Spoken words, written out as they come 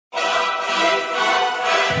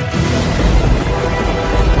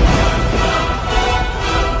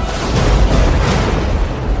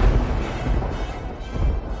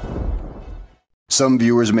Some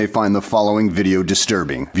viewers may find the following video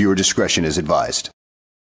disturbing. Viewer discretion is advised.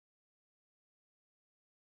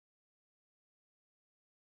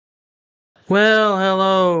 Well,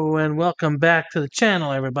 hello and welcome back to the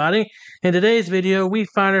channel, everybody. In today's video, we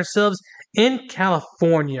find ourselves in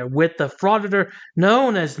California with the frauditor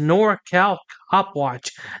known as NorCal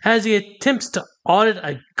Copwatch as he attempts to audit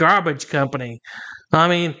a garbage company. I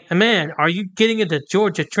mean, man, are you getting into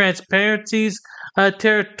Georgia Transparency's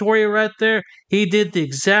territory right there? He did the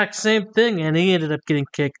exact same thing and he ended up getting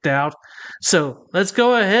kicked out. So let's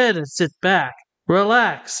go ahead and sit back,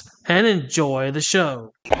 relax, and enjoy the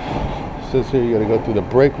show. Says here you got to go through the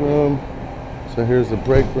break room. So here's the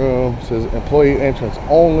break room. It says employee entrance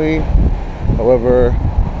only. However,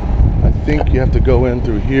 I think you have to go in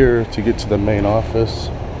through here to get to the main office.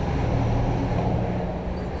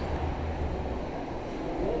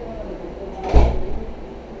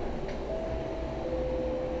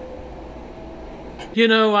 You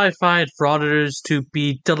know, I find frauditors to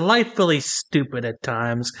be delightfully stupid at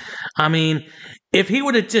times. I mean, if he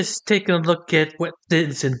would have just taken a look at what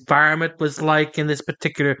this environment was like in this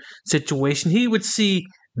particular situation, he would see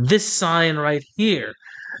this sign right here.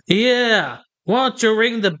 Yeah, why don't you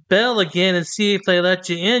ring the bell again and see if they let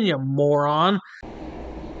you in, you moron?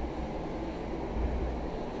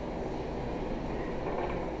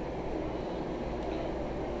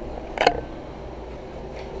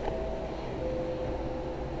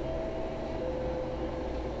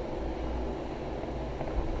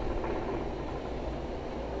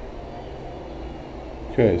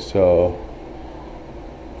 Okay, so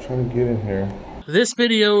trying to get in here. This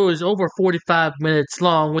video is over 45 minutes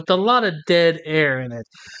long with a lot of dead air in it.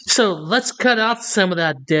 So let's cut out some of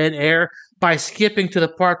that dead air by skipping to the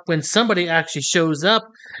part when somebody actually shows up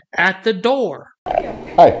at the door.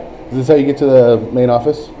 Hi, is this how you get to the main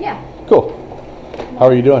office? Yeah. Cool. How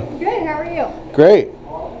are you doing? Good, how are you? Great.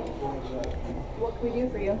 What can we do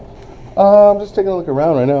for you? I'm just taking a look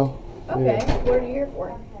around right now. Okay, what are you here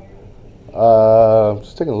for?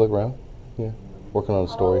 Just taking a look around. Yeah, working on a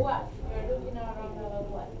story.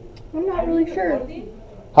 I'm not really sure.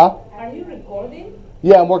 Huh? Are you recording?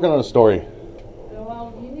 Yeah, I'm working on a story.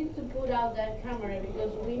 Well, you need to put out that camera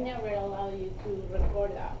because we never allow you to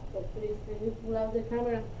record that. So please, can you pull out the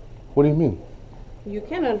camera? What do you mean? You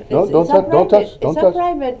cannot. No, It's don't touch. Don't touch. Don't It's touch. a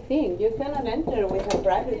private thing. You cannot enter with a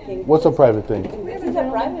private thing. What's a private thing? This is a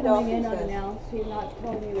private office. He's not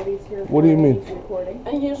telling me what he's here for. What do you mean? He's recording.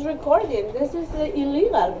 And he's recording. This is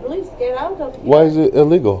illegal. Please get out of here. Why is it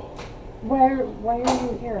illegal? Why are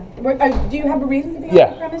you here? Do you have a reason to be Yeah.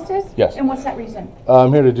 on the premises? Yes. And what's that reason?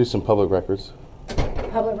 I'm here to do some public records.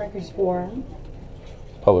 Public records for?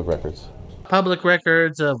 Public records. Public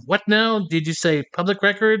records of what now? Did you say public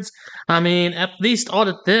records? I mean, at least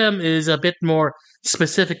audit them is a bit more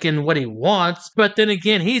specific in what he wants, but then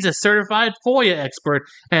again, he's a certified FOIA expert,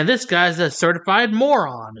 and this guy's a certified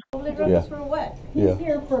moron. Public Yeah. records for what? He's Yeah.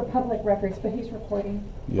 here for public records, but he's recording.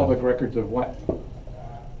 Yeah. Public records of what?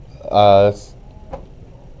 It's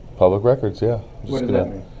public records. Yeah. What does that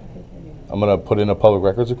mean? I'm gonna put in a public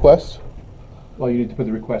records request. Well, you need to put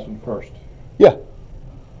the request in first. Yeah.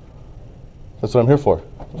 That's what I'm here for.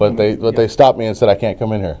 But they stopped me and said I can't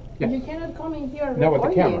come in here. Yeah. You cannot come in here Not with the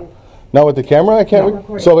recording. camera. Not with the camera. I can't.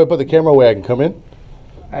 No. So if I put the camera away, I can come in.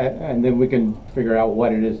 And then we can figure out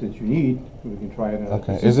what it is that you need. We can try it.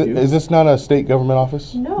 Okay. Is this not a state government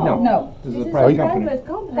office? No. No. This is This a is private a company. private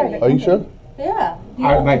company. Are you sure? Yeah.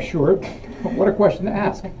 Am I sure? What a question to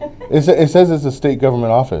ask. It says it's a state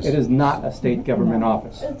government office. It is not a state government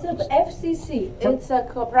office. It's an FCC. It's a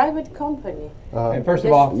private company. And first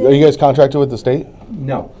of all, Are you guys contracted with the state?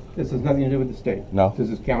 no. This has nothing to do with the state. No. This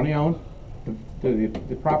is county owned.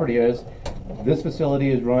 The property is. This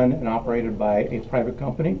facility is run and operated by a private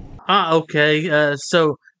company. Okay,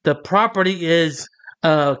 so the property is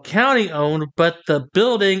county owned, but the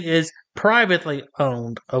building is privately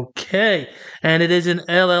owned. Okay, and it is an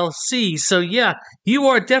LLC. So yeah, you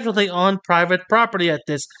are definitely on private property at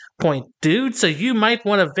this point, dude. So you might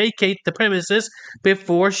want to vacate the premises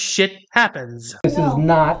before shit happens. This is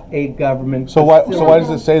not a government. So why facility.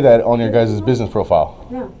 does it say that on your guys' business profile?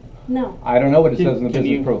 No. No. I don't know what it says in the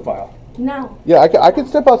business profile. No. Yeah, I can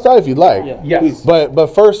step outside if you'd like. Yes. But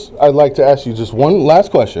first, I'd like to ask you just one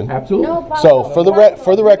last question. Absolutely. No, Pablo. So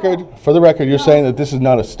for the record, you're saying that this is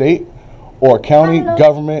not a state or county Pablo.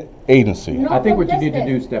 government agency. No. I think what you need to contested.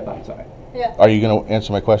 do is step outside. Yeah. Are you going to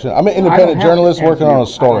answer my question? I'm an I don't independent have to journalist answer working on you. a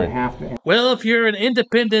story. I don't have to. Well, if you're an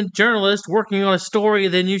independent journalist working on a story,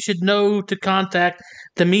 then you should know to contact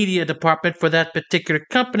the media department for that particular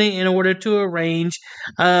company in order to arrange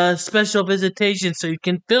a special visitation so you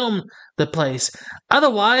can film the place.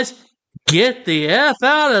 Otherwise, Get the F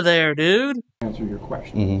out of there, dude. Answer your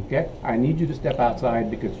question. Okay? I need you to step outside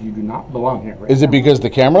because you do not belong here. Right Is it because of the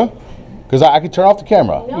camera? Because I can turn off the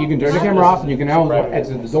camera. You can turn the camera off and you can now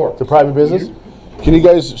exit the door. It's a private business? Can you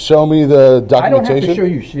guys show me the documentation? I don't have to show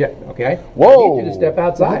you shit, okay? Whoa. I need you to step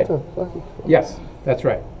outside. Yes, that's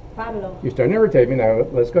right. You're starting to irritate me now.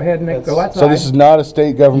 Let's go ahead and go outside. So this is not a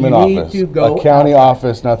state government office, a county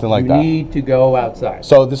office, nothing like that. You need to go outside.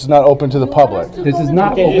 So this is not open to the public. This is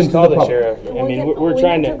not open to the public. I mean, we're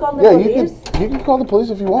trying to. Yeah, you can call the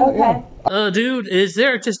police if you want. Okay. Yeah. Dude, is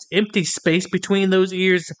there just empty space between those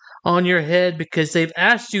ears on your head? Because they've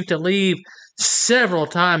asked you to leave several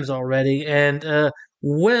times already, and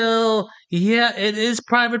well, yeah, it is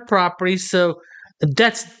private property, so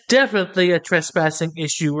that's definitely a trespassing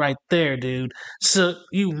issue right there, dude. So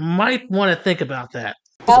you might want to think about that.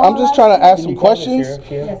 I'm just trying to ask some questions,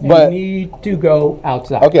 but you need to go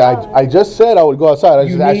outside. okay, I just said I would go outside. I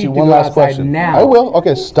just asked you one last question. Now. I will.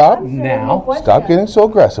 Okay, stop. Now. Stop getting so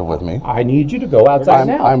aggressive with me. I need you to go outside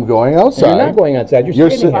now. I'm going outside. You're not going outside.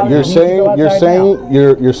 You're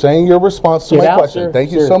saying your response to Get my out, question. sir.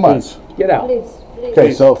 Thank you Sir, so much. please. Get out.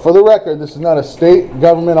 Okay, so for the record, this is not a state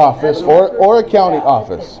government office or a county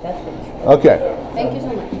office. Okay. Thank you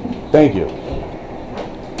so much. Thank you.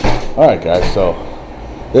 All right, guys. So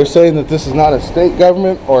they're saying that this is not a state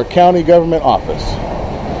government or a county government office.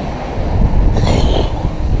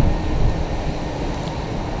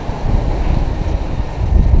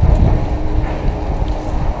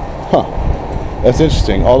 Huh. That's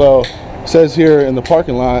interesting. Although it says here in the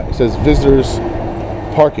parking lot, it says visitors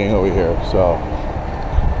parking over here. So.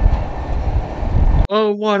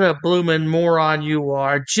 Oh, what a bloomin' moron you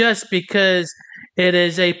are. Just because it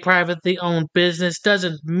is a privately owned business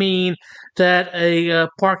doesn't mean that a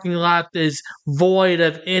parking lot is void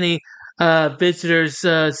of any visitors'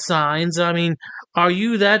 signs. I mean, are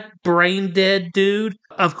you that brain dead, dude?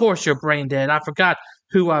 Of course you're brain dead. I forgot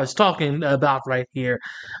who I was talking about right here.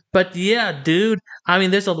 But yeah, dude, I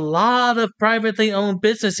mean, there's a lot of privately owned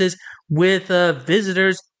businesses with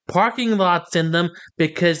visitors parking lots in them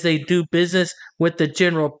because they do business with the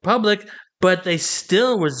general public, but they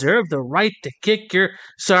still reserve the right to kick your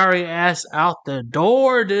sorry ass out the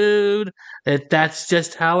door, dude. That's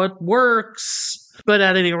just how it works. But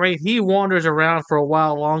at any rate, he wanders around for a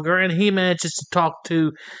while longer, and he manages to talk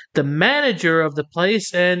to the manager of the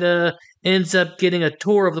place and ends up getting a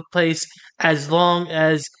tour of the place as long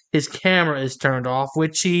as his camera is turned off,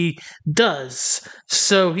 which he does.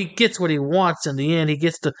 So he gets what he wants in the end. He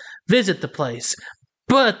gets to visit the place,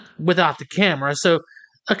 but without the camera. So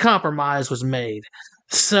a compromise was made.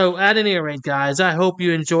 So at any rate, guys, I hope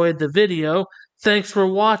you enjoyed the video. Thanks for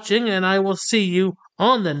watching, and I will see you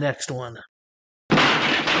on the next one.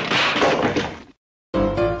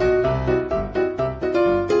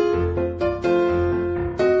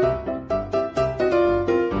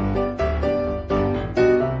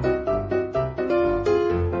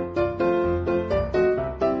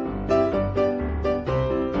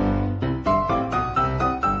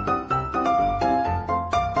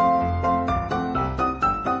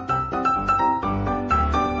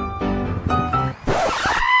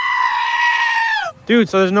 Dude,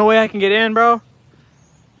 so there's no way I can get in, bro?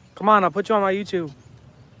 Come on, I'll put you on my YouTube.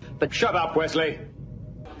 But shut up, Wesley.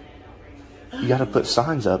 You gotta put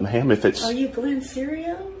signs up, ma'am, if it's... Are you Glenn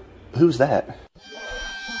Serio? Who's that?